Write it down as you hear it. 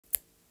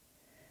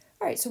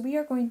All right, so we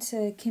are going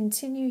to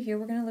continue here.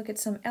 We're going to look at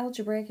some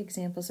algebraic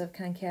examples of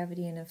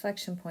concavity and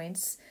inflection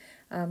points.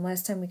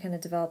 Last time we kind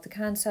of developed the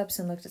concepts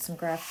and looked at some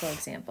graphical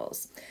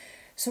examples.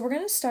 So we're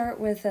going to start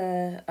with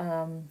a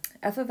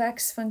f of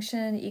x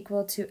function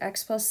equal to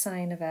x plus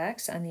sine of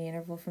x on the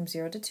interval from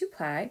 0 to 2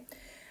 pi.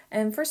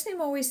 And first thing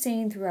I'm always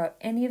saying throughout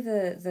any of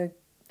the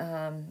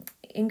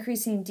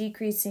increasing,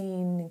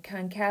 decreasing,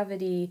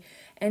 concavity,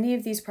 any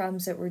of these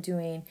problems that we're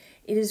doing,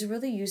 it is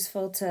really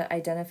useful to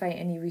identify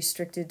any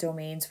restricted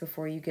domains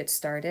before you get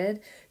started.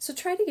 So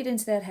try to get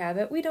into that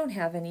habit. We don't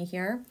have any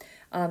here.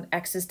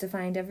 X is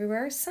defined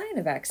everywhere. Sine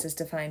of x is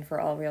defined for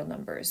all real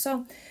numbers.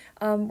 So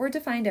we're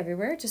defined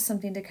everywhere, just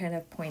something to kind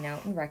of point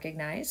out and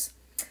recognize.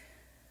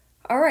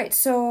 All right,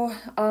 so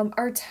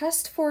our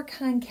test for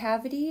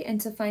concavity and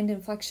to find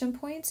inflection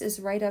points is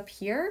right up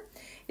here.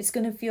 It's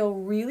going to feel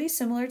really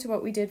similar to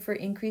what we did for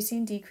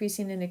increasing,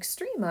 decreasing, and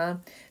extrema.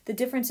 The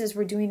difference is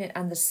we're doing it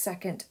on the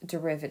second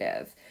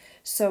derivative.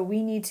 So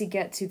we need to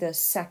get to the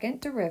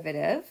second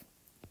derivative.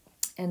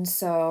 And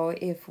so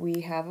if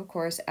we have, of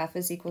course, f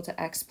is equal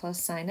to x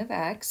plus sine of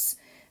x,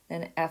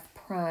 then f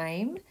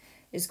prime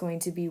is going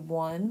to be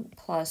 1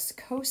 plus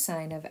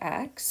cosine of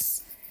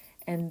x.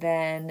 And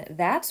then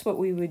that's what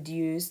we would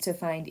use to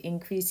find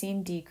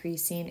increasing,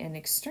 decreasing, and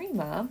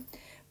extrema.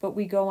 But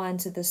we go on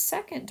to the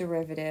second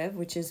derivative,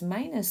 which is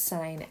minus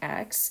sine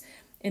x,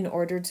 in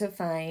order to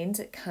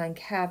find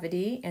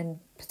concavity and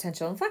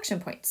potential inflection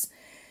points.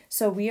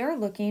 So we are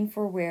looking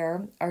for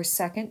where our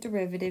second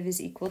derivative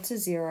is equal to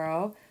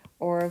 0,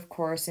 or of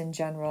course in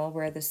general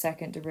where the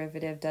second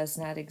derivative does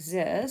not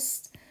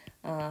exist.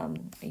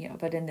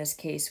 But in this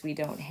case we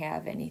don't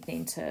have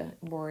anything to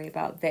worry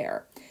about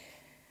there.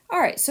 All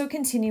right, so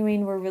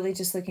continuing, we're really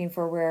just looking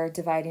for where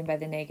dividing by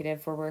the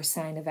negative for where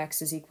sine of x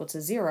is equal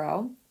to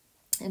 0.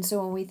 And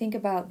so when we think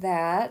about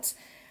that,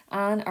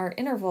 on our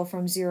interval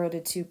from 0 to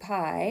 2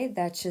 pi,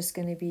 that's just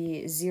going to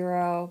be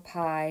 0,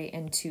 pi,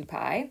 and 2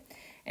 pi.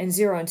 And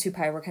 0 and 2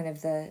 pi were kind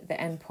of the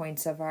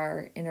endpoints of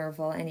our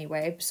interval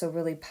anyway, so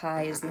really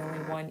pi is the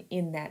only one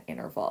in that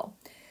interval.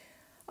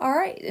 All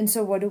right, and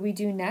so what do we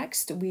do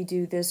next? We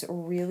do this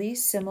really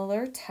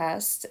similar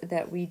test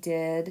that we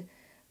did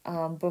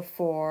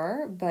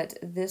before, but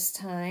this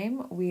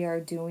time we are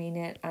doing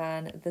it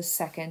on the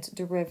second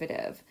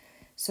derivative.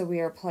 So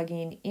we are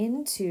plugging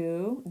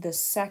into the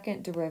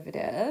second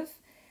derivative.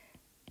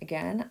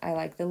 Again, I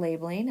like the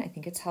labeling. I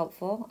think it's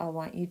helpful. I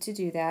want you to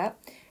do that.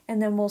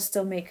 And then we'll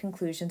still make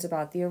conclusions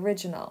about the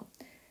original.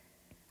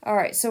 All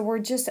right, so we're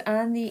just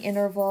on the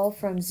interval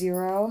from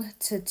 0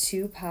 to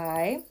 2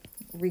 pi,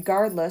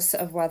 regardless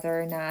of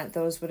whether or not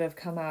those would have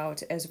come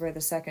out as where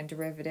the second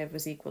derivative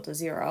was equal to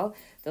 0.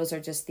 Those are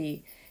just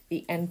the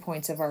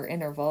endpoints of our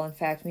interval. In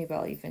fact, maybe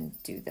I'll even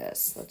do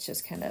this. Let's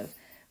just kind of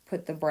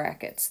put the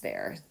brackets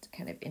there. It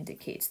kind of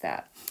indicates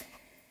that.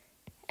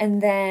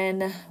 And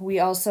then we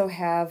also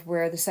have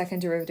where the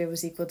second derivative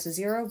was equal to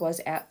 0 was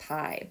at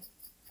pi.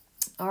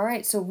 All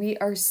right, so we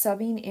are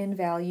subbing in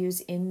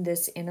values in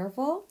this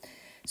interval.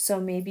 So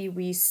maybe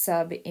we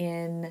sub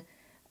in,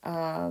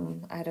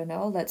 I don't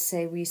know, let's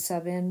say we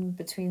sub in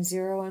between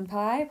 0 and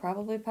pi.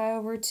 Probably pi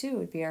over 2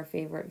 would be our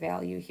favorite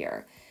value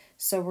here.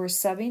 So we're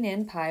subbing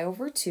in pi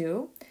over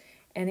 2,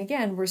 and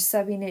again, we're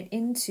subbing it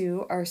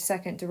into our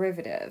second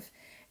derivative.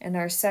 And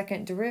our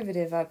second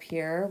derivative up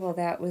here, well,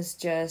 that was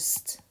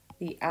just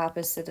the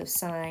opposite of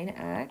sine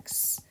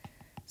x.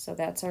 So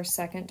that's our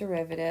second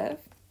derivative.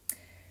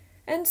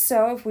 And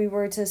so if we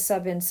were to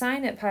sub in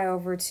sine at pi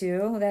over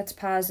 2, that's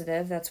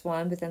positive, that's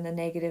 1, but then the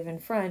negative in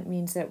front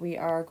means that we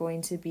are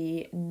going to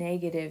be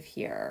negative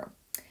here.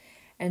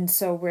 And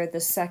so where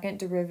the second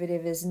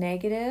derivative is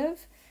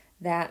negative,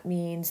 that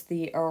means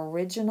the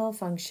original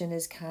function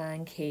is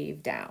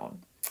concave down.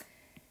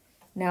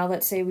 Now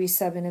let's say we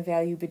sub in a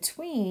value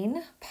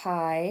between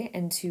pi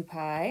and 2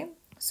 pi.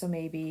 So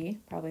maybe,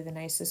 probably the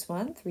nicest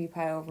one, 3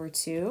 pi over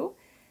 2.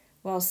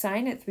 Well,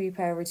 sine at 3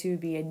 pi over 2 would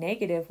be a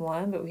negative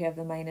 1, but we have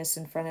the minus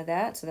in front of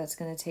that, so that's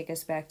going to take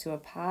us back to a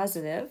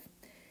positive.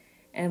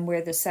 And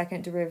where the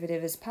second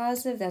derivative is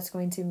positive, that's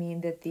going to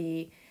mean that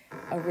the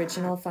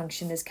original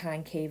function is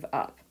concave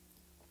up.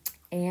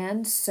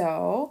 And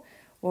so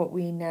what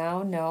we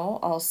now know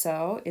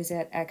also is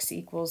at x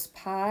equals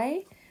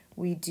pi,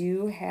 we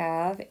do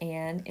have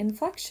an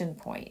inflection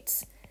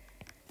point.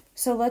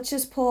 So let's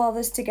just pull all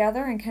this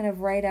together and kind of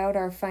write out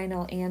our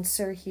final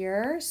answer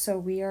here. So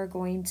we are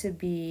going to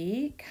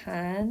be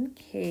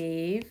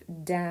concave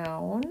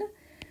down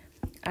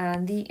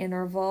on the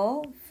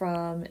interval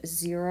from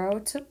 0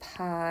 to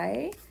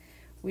pi.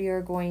 We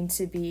are going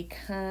to be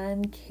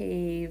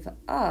concave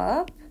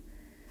up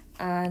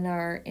on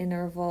our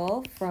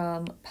interval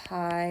from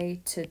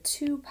pi to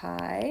 2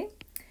 pi.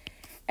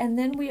 And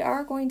then we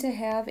are going to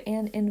have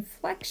an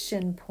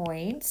inflection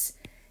point,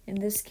 in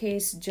this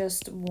case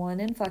just one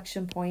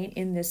inflection point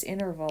in this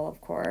interval, of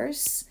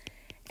course,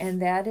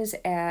 and that is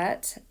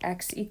at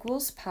x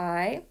equals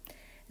pi.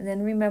 And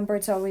then remember,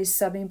 it's always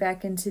subbing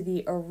back into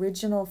the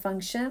original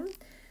function,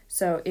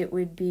 so it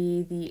would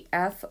be the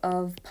f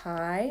of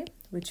pi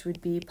which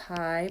would be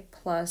pi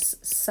plus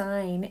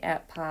sine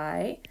at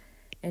pi,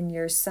 and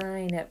your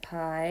sine at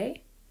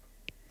pi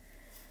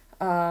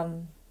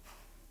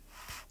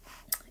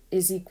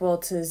is equal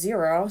to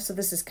 0. So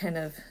this is kind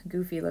of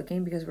goofy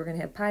looking because we're going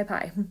to have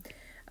pi.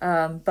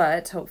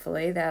 But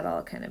hopefully that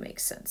all kind of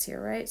makes sense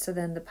here, right? So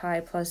then the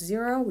pi plus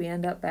 0, we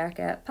end up back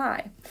at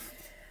pi.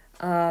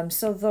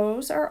 So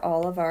those are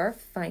all of our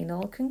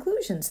final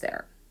conclusions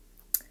there.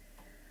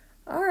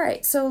 All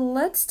right, so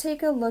let's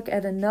take a look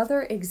at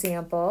another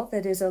example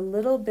that is a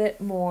little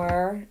bit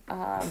more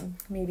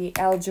maybe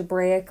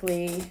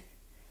algebraically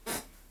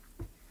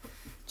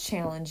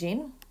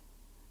challenging,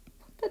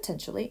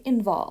 potentially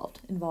involved.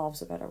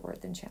 Involve's a better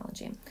word than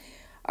challenging.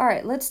 All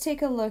right, let's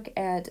take a look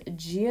at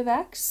g of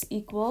x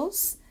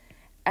equals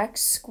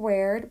x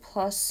squared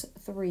plus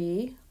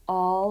 3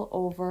 all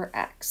over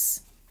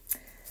x.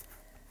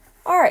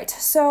 All right,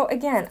 so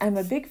again, I'm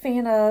a big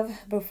fan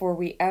of, before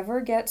we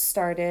ever get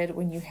started,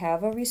 when you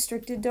have a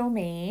restricted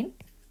domain,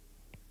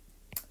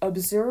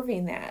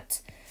 observing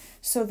that.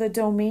 So the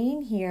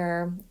domain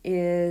here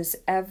is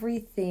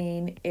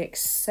everything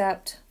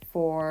except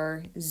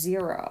for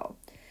 0.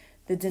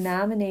 The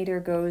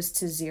denominator goes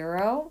to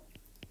 0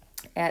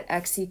 at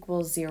x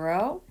equals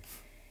 0.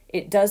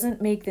 It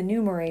doesn't make the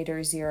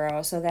numerator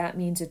 0, so that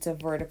means it's a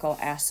vertical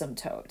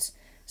asymptote.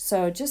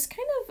 So just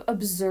kind of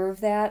observe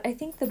that. I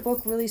think the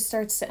book really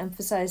starts to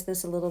emphasize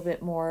this a little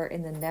bit more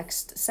in the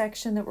next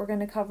section that we're going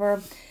to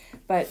cover,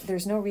 but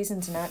there's no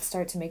reason to not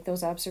start to make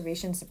those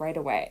observations right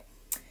away.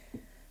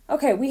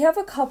 Okay, we have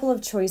a couple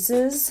of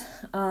choices.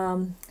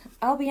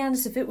 I'll be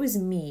honest, if it was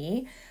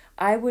me,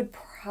 I would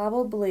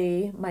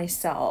probably,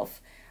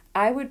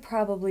 I would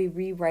probably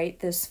rewrite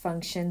this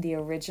function, the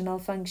original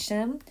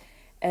function,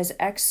 as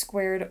x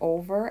squared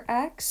over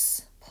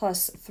x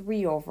plus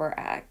 3 over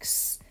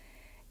x,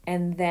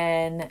 and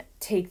then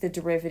take the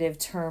derivative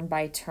term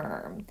by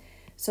term.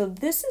 So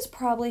this is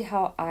probably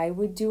how I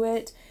would do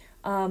it,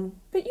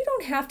 but you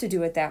don't have to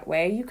do it that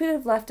way. You could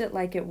have left it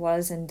like it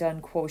was and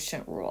done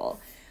quotient rule.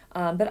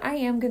 But I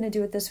am going to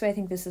do it this way. I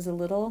think this is a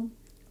little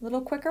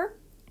quicker.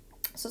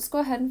 So let's go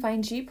ahead and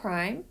find g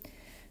prime.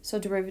 So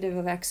derivative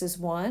of x is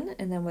 1,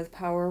 and then with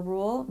power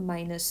rule,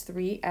 minus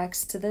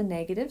 3x to the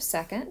negative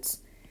second.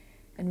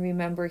 And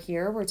remember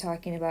here, we're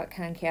talking about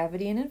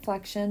concavity and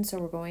inflection, so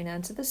we're going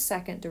on to the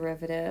second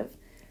derivative.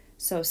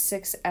 So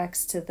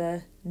 6x to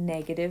the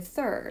negative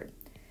third.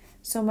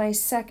 So my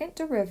second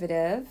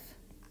derivative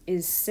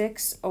is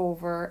 6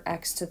 over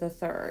x to the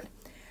third.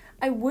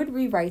 I would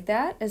rewrite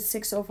that as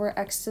 6 over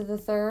x to the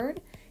third.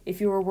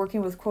 If you were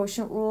working with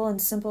quotient rule and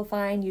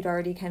simplifying, you'd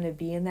already kind of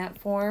be in that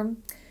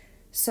form.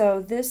 So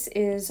this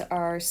is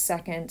our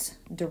second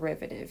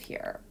derivative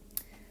here.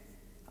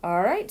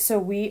 All right, so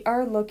we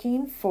are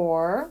looking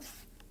for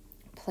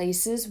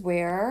places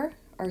where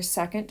our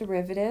second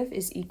derivative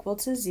is equal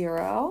to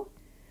 0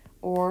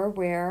 or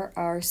where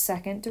our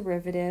second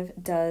derivative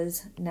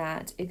does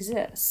not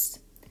exist.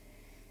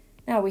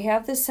 Now we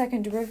have this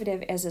second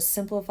derivative as a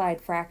simplified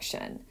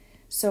fraction.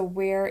 So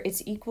where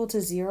it's equal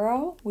to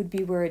 0 would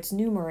be where its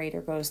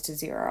numerator goes to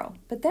 0,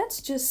 but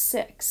that's just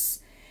 6.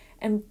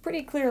 And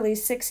pretty clearly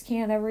 6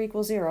 can't ever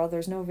equal 0,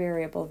 there's no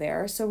variable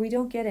there, so we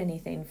don't get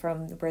anything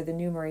from where the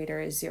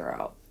numerator is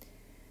 0.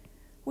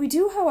 We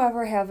do,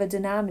 however, have a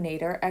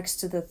denominator, x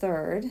to the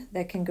third,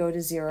 that can go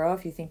to 0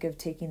 if you think of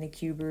taking the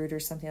cube root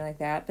or something like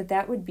that, but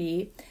that would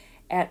be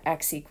at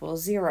x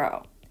equals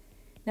 0.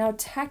 Now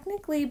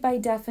technically, by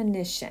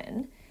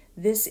definition,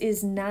 this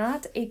is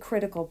not a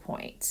critical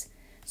point.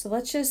 So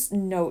let's just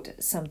note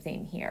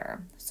something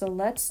here. So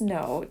let's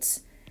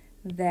note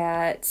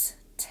that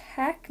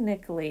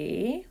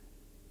technically,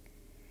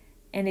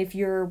 and if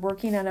you're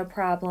working on a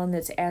problem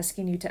that's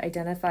asking you to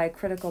identify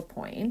critical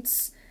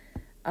points,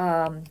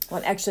 well,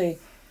 actually,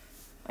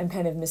 I'm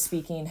kind of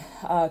misspeaking.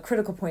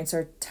 Critical points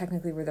are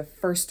technically where the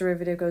first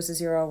derivative goes to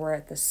 0. We're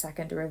at the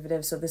second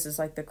derivative, so this is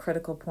like the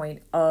critical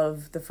point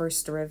of the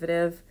first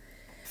derivative.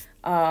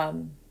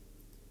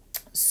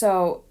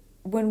 So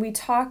when we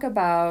talk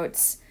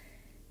about,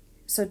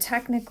 so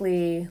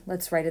technically,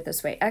 let's write it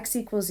this way. X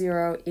equals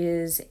 0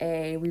 is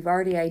a, we've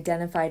already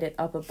identified it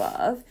up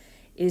above,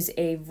 is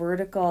a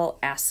vertical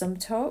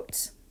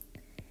asymptote.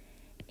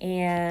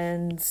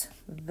 And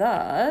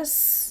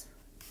thus,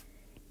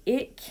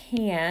 it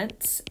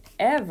can't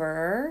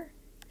ever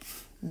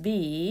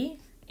be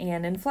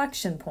an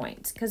inflection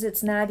point because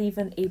it's not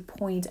even a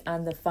point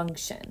on the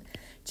function.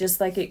 Just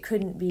like it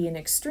couldn't be an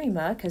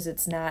extrema because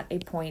it's not a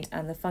point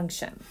on the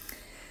function.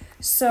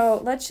 So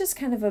let's just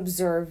kind of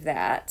observe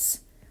that,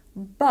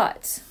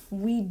 but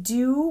we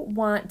do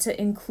want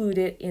to include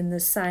it in the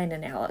sign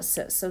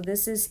analysis. So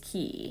this is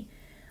key.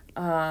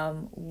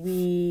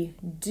 We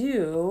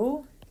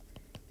do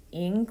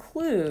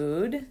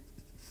include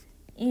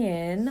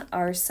in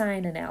our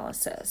sign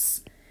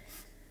analysis.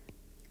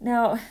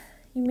 Now,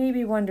 you may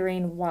be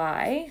wondering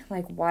why.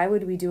 Like, why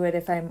would we do it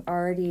if I'm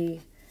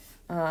already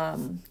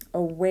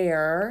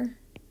aware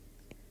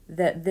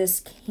that this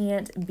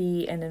can't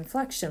be an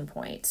inflection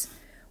point?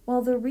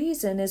 Well, the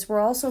reason is we're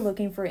also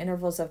looking for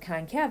intervals of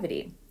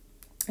concavity.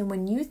 And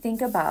when you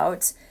think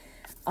about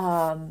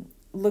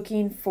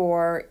looking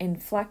for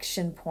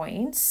inflection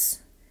points,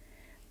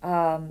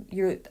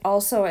 you're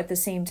also at the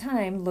same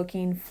time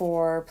looking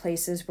for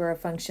places where a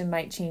function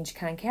might change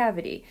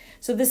concavity.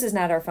 So this is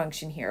not our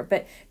function here,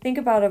 but think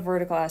about a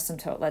vertical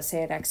asymptote, let's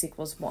say at x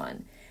equals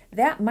 1.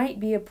 That might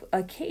be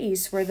a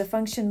case where the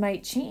function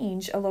might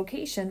change a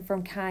location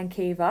from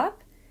concave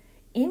up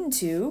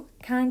into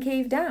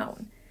concave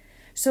down.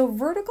 So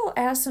vertical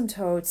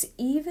asymptotes,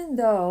 even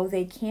though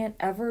they can't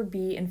ever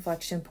be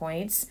inflection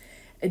points,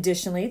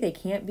 additionally, they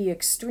can't be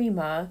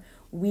extrema,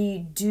 we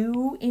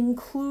do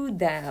include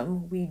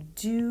them. We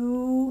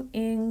do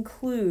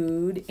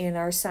include in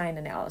our sign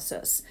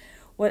analysis.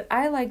 What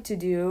I like to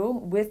do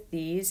with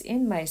these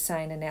in my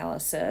sign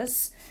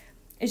analysis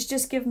is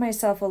just give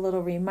myself a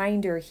little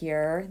reminder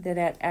here that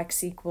at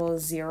x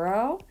equals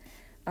 0,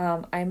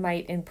 I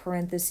might in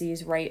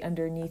parentheses write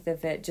underneath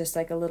of it just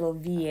like a little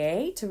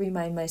VA to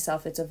remind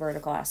myself it's a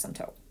vertical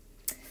asymptote.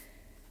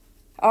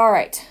 All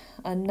right,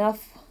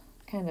 enough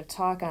kind of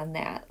talk on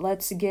that.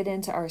 Let's get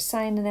into our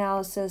sign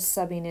analysis,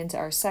 subbing into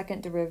our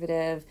second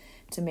derivative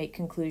to make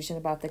conclusion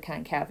about the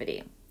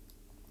concavity.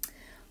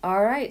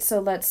 All right, so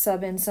let's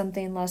sub in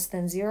something less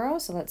than 0.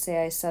 So let's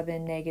say I sub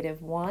in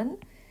 -1.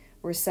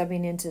 We're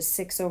subbing into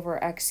 6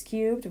 over x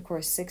cubed. Of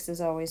course, 6 is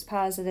always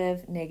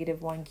positive.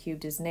 -1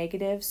 cubed is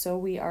negative, so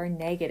we are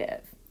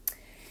negative.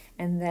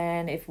 And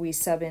then if we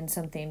sub in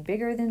something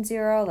bigger than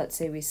 0, let's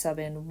say we sub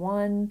in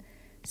 1,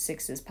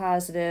 6 is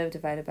positive,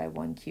 divided by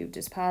 1 cubed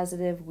is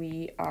positive,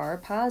 we are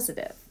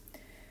positive.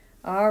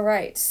 All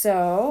right,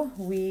 so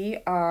we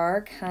are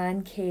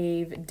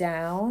concave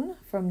down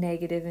from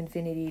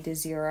 -infinity to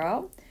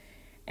 0.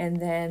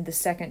 And then the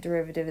second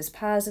derivative is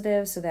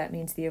positive, so that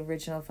means the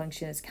original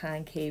function is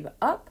concave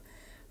up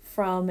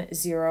from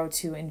 0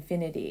 to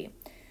infinity.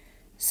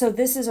 So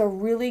this is a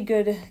really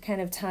good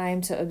kind of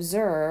time to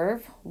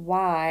observe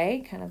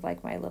why, kind of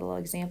like my little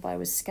example I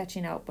was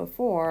sketching out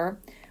before,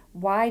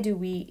 why do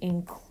we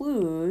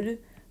include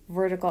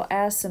vertical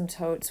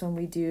asymptotes when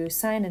we do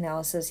sign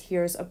analysis?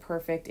 Here's a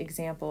perfect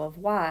example of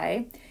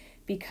why.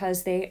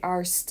 Because they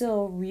are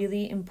still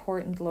really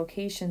important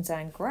locations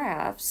on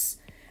graphs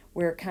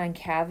where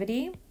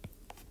concavity,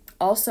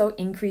 also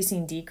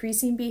increasing,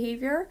 decreasing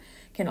behavior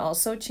can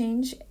also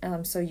change.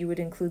 So you would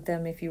include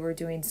them if you were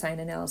doing sign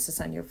analysis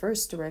on your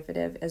first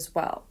derivative as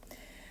well.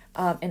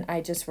 And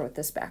I just wrote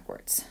this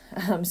backwards.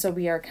 So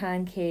we are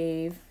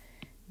concave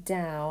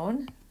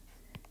down.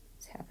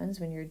 This happens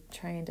when you're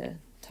trying to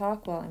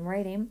talk while I'm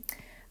writing.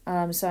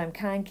 So I'm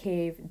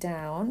concave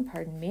down,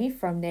 pardon me,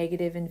 from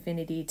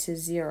 -infinity to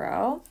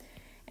 0.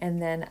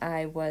 And then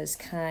I was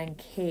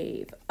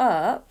concave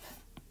up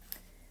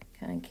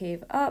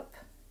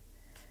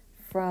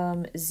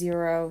from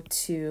 0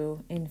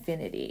 to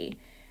infinity.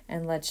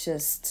 And let's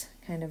just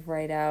kind of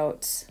write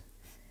out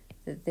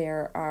that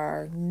there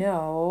are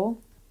no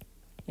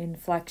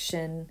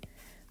inflection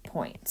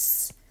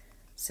points.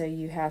 So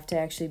you have to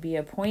actually be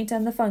a point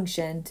on the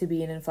function to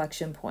be an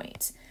inflection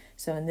point.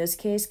 So in this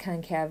case,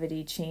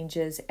 concavity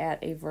changes at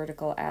a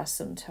vertical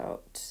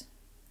asymptote.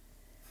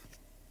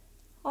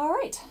 All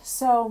right,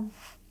 so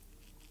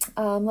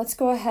let's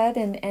go ahead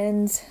and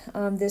end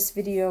this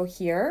video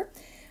here.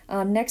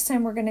 Next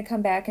time we're going to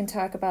come back and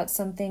talk about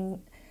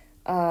something.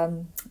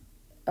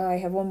 I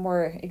have one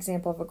more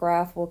example of a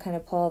graph. We'll kind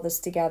of pull all this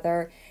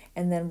together,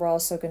 and then we're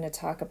also going to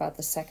talk about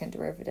the second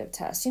derivative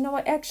test. You know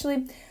what,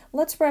 actually,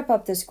 let's wrap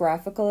up this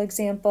graphical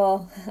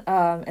example,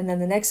 and then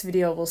the next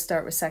video we'll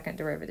start with second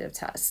derivative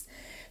test.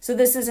 So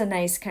this is a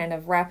nice kind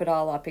of wrap it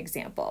all up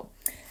example.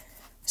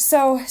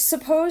 So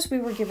suppose we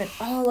were given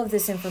all of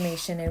this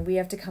information and we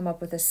have to come up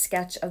with a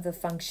sketch of the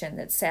function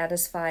that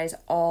satisfies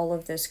all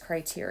of this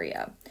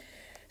criteria.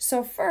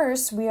 So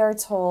first we are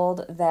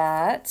told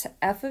that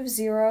f of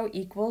 0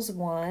 equals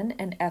 1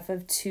 and f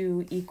of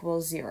 2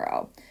 equals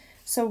 0.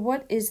 So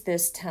what is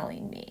this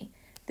telling me?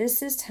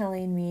 This is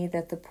telling me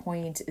that the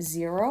point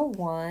 0,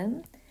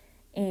 1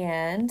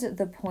 and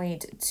the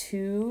point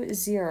 2,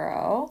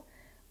 0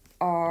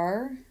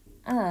 are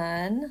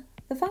on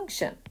the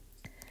function.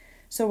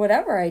 So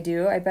whatever I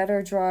do, I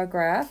better draw a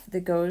graph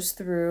that goes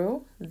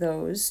through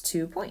those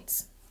 2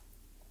 points.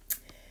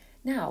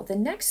 Now, the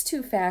next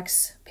 2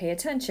 facts, pay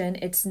attention,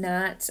 it's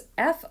not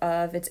f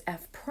of, it's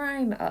f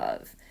prime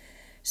of.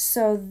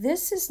 So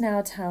this is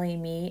now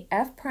telling me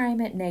f prime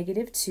at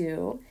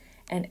 -2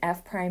 and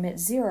f prime at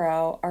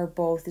 0 are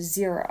both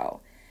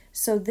 0.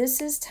 So this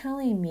is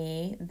telling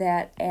me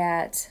that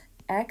at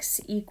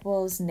x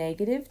equals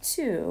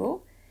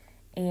 -2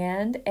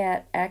 and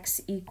at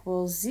x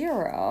equals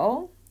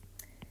 0,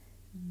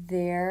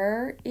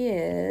 there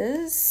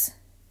is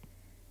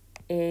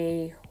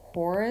a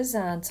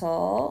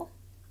horizontal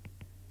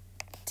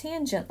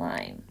tangent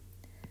line.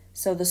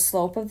 So the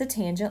slope of the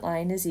tangent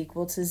line is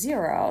equal to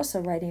 0.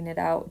 So writing it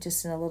out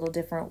just in a little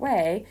different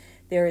way,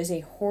 there is a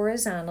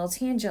horizontal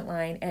tangent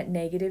line at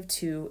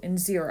 -2 and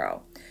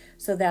 0.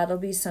 So that'll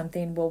be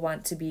something we'll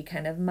want to be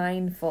kind of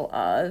mindful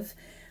of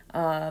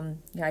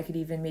I could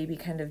even maybe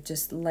kind of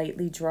just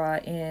lightly draw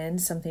in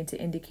something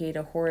to indicate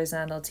a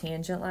horizontal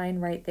tangent line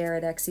right there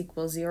at x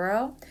equals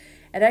 0.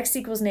 At x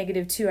equals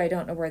 -2, I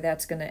don't know where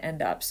that's going to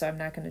end up, so I'm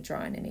not going to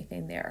draw in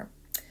anything there.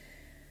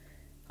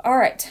 All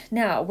right,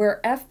 now where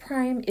f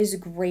prime is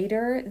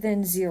greater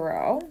than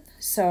 0,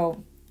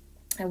 so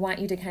I want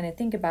you to kind of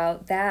think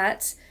about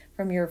that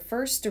from your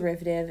first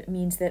derivative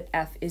means that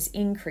f is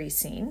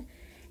increasing,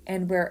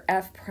 and where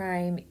f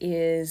prime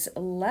is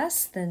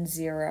less than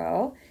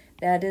 0,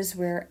 that is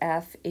where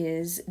f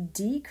is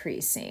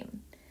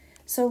decreasing.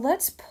 So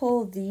let's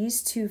pull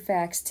these two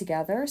facts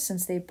together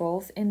since they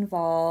both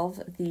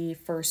involve the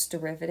first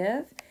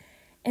derivative,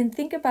 and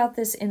think about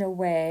this in a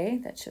way,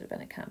 that should have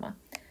been a comma,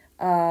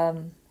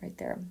 right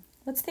there.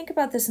 Let's think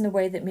about this in a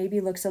way that maybe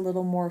looks a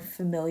little more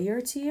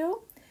familiar to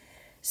you.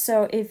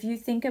 So if you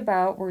think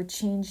about we're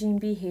changing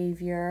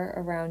behavior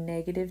around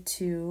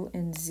 -2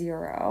 and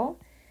 0,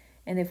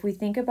 and if we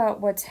think about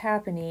what's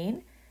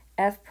happening,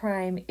 f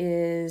prime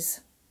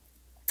is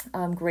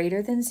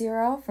greater than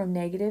 0 from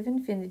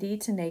 -infinity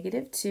to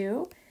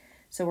 -2,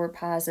 so we're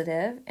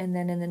positive, and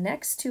then in the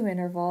next two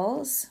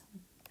intervals,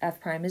 f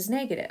prime is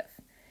negative.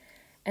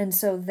 And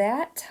so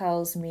that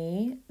tells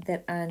me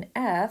that on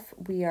f,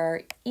 we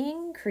are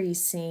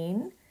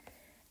increasing,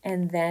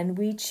 and then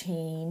we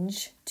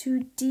change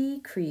to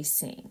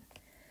decreasing.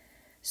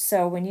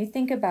 So when you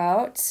think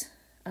about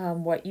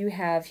what you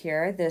have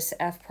here, this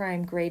f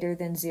prime greater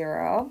than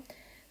 0,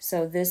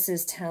 so this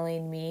is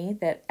telling me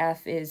that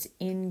f is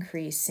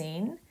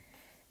increasing,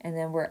 and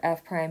then where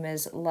f prime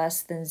is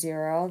less than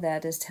 0,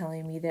 that is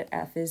telling me that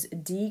f is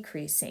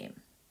decreasing.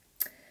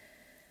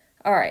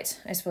 All right,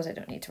 I suppose I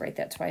don't need to write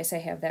that twice. I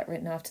have that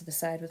written off to the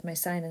side with my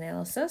sign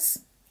analysis.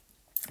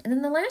 And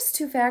then the last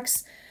two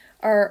facts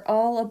are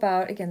all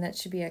about, again, that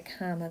should be a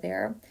comma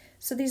there.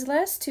 So these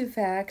last two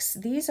facts,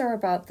 these are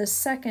about the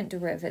second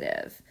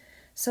derivative.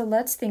 So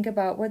let's think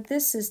about what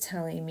this is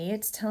telling me.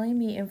 It's telling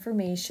me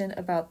information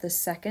about the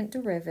second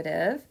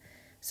derivative.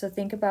 So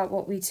think about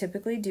what we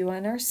typically do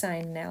on our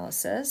sign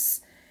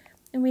analysis.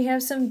 And we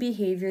have some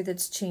behavior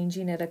that's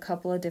changing at a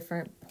couple of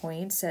different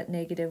points at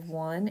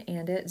 -1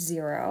 and at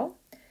 0.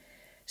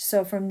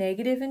 So from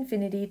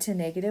 -infinity to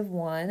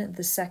 -1,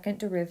 the second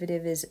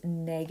derivative is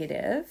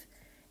negative.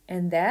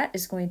 And that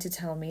is going to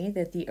tell me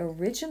that the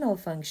original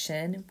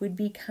function would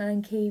be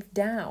concave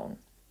down.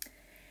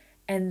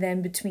 And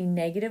then between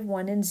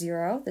 -1 and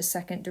 0, the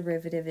second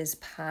derivative is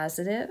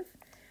positive.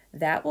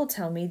 That will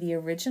tell me the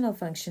original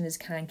function is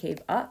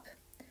concave up.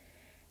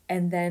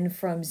 And then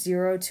from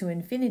 0 to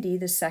infinity,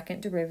 the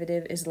second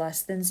derivative is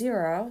less than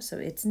 0, so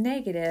it's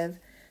negative,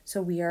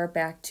 so we are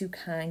back to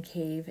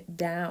concave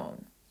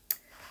down.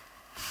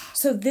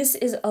 So this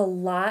is a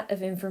lot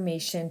of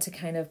information to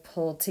kind of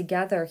pull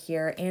together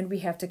here, and we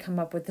have to come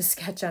up with the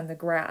sketch on the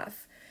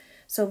graph.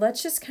 So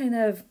let's just kind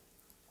of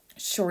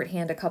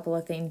shorthand a couple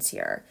of things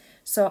here.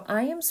 So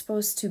I am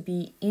supposed to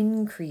be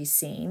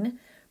increasing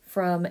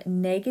from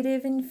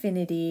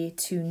 -infinity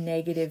to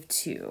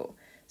 -2.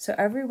 So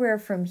everywhere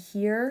from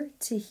here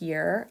to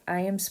here,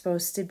 I am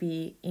supposed to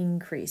be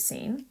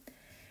increasing.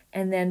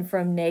 And then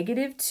from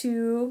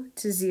 -2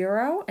 to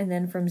 0, and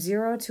then from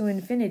 0 to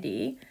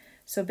infinity.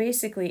 So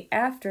basically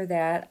after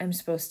that, I'm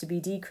supposed to be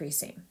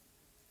decreasing.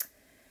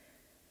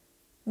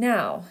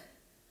 Now,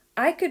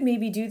 I could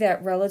maybe do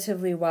that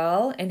relatively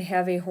well and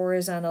have a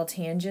horizontal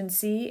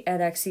tangency at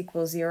x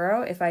equals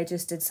 0 if I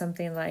just did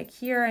something like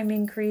here I'm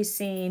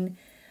increasing,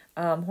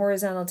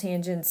 horizontal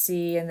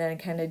tangency, and then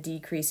kind of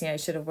decreasing. I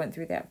should have went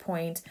through that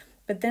point.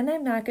 But then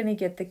I'm not going to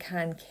get the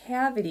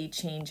concavity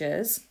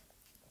changes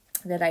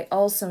that I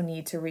also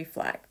need to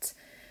reflect.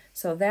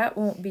 So that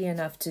won't be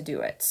enough to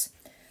do it.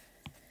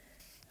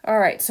 All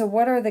right, so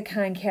what are the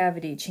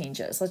concavity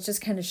changes? Let's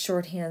just kind of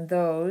shorthand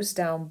those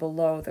down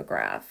below the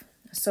graph.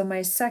 So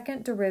my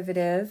second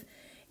derivative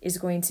is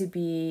going to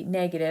be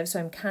negative, so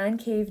I'm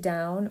concave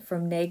down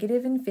from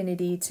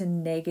 -infinity to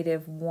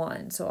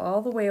 -1. So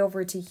all the way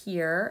over to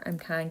here, I'm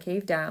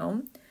concave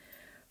down.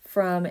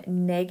 From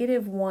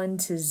 -1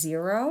 to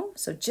 0,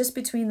 so just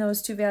between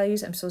those two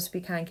values, I'm supposed to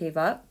be concave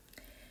up.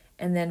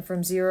 And then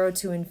from 0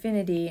 to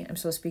infinity, I'm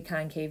supposed to be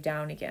concave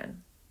down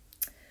again.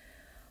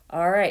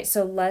 All right,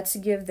 so let's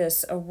give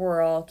this a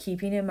whirl,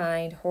 keeping in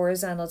mind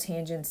horizontal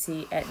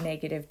tangency at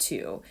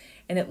 -2.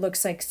 And it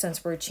looks like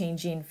since we're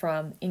changing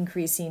from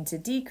increasing to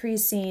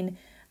decreasing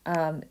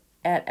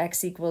at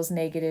x equals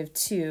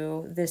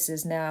 -2, this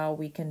is now,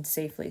 we can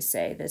safely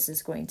say, this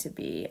is going to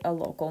be a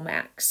local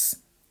max.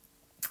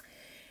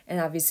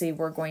 And obviously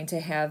we're going to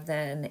have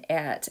then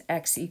at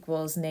x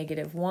equals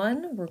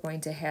 -1, we're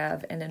going to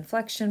have an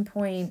inflection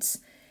point.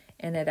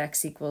 And at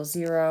x equals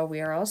 0,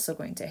 we are also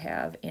going to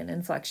have an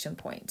inflection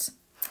point.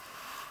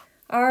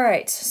 All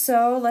right,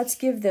 so let's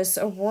give this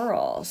a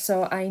whirl.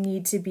 So I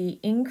need to be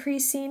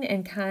increasing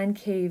and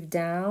concave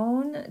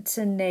down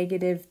to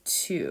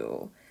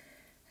 -2.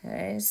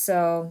 Okay,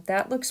 so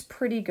that looks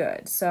pretty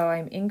good. So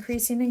I'm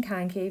increasing and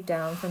concave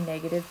down from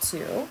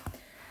 -2.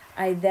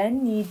 I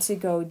then need to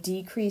go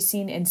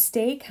decreasing and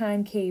stay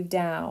concave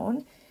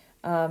down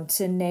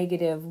to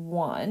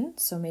 -1,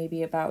 so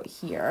maybe about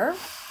here.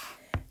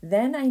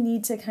 Then I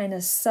need to kind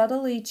of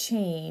subtly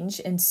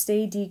change and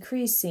stay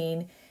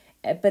decreasing,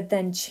 but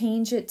then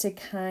change it to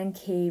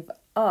concave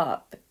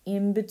up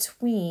in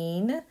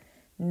between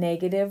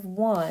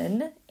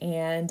 -1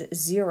 and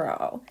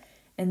 0.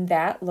 And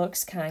that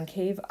looks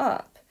concave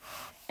up.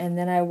 And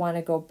then I want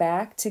to go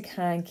back to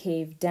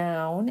concave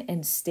down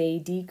and stay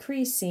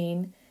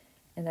decreasing.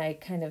 And I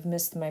kind of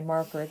missed my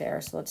marker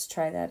there, so let's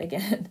try that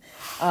again.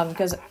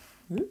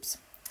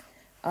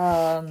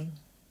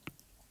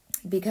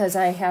 Because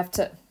I have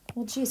to,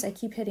 well, geez, I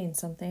keep hitting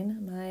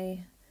something.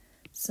 My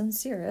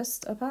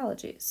sincerest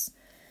apologies.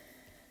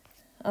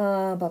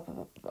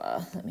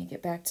 Let me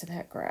get back to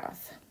that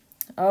graph.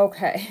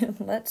 Okay,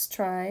 let's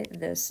try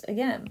this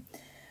again.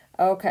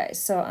 Okay,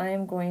 so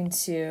I'm going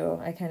to,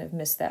 I kind of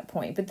missed that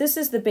point, but this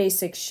is the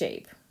basic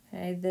shape.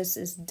 Okay, this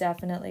is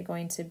definitely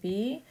going to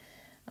be,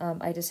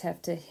 I just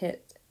have to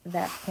hit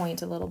that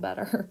point a little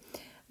better.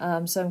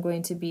 So I'm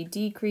going to be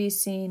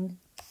decreasing.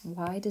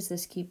 Why does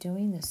this keep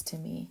doing this to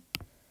me?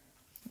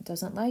 It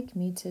doesn't like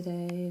me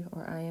today,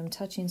 or I am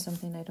touching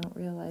something I don't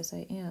realize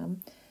I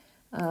am.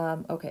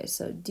 Okay,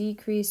 so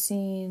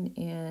decreasing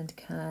and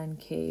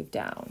concave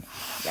down.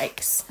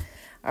 Yikes.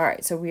 All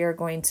right, so we are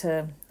going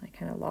to, I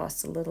kind of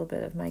lost a little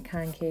bit of my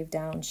concave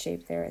down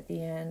shape there at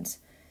the end.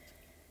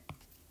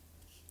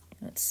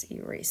 Let's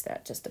erase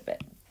that just a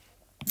bit.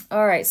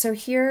 All right, so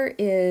here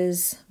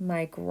is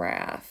my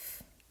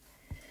graph.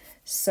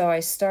 So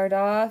I start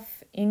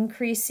off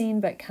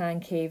increasing but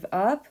concave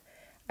up.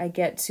 I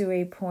get to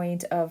a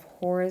point of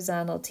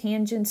horizontal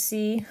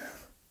tangency.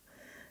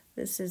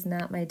 This is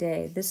not my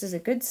day. This is a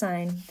good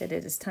sign that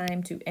it is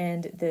time to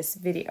end this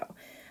video.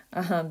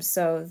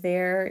 So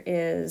there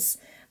is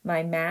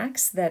my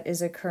max that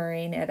is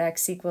occurring at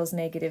x equals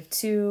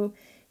 -2.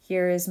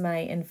 Here is my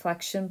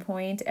inflection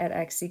point at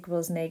x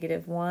equals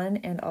 -1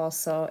 and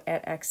also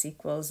at x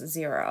equals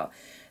 0.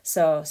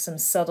 So some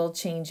subtle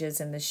changes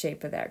in the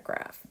shape of that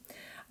graph.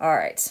 All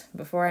right,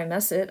 before I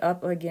mess it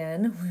up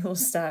again, we will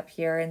stop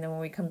here, and then when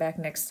we come back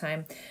next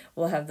time,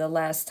 we'll have the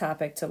last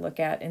topic to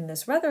look at in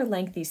this rather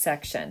lengthy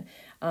section,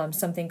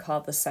 something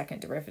called the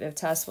second derivative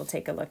test we'll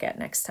take a look at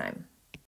next time.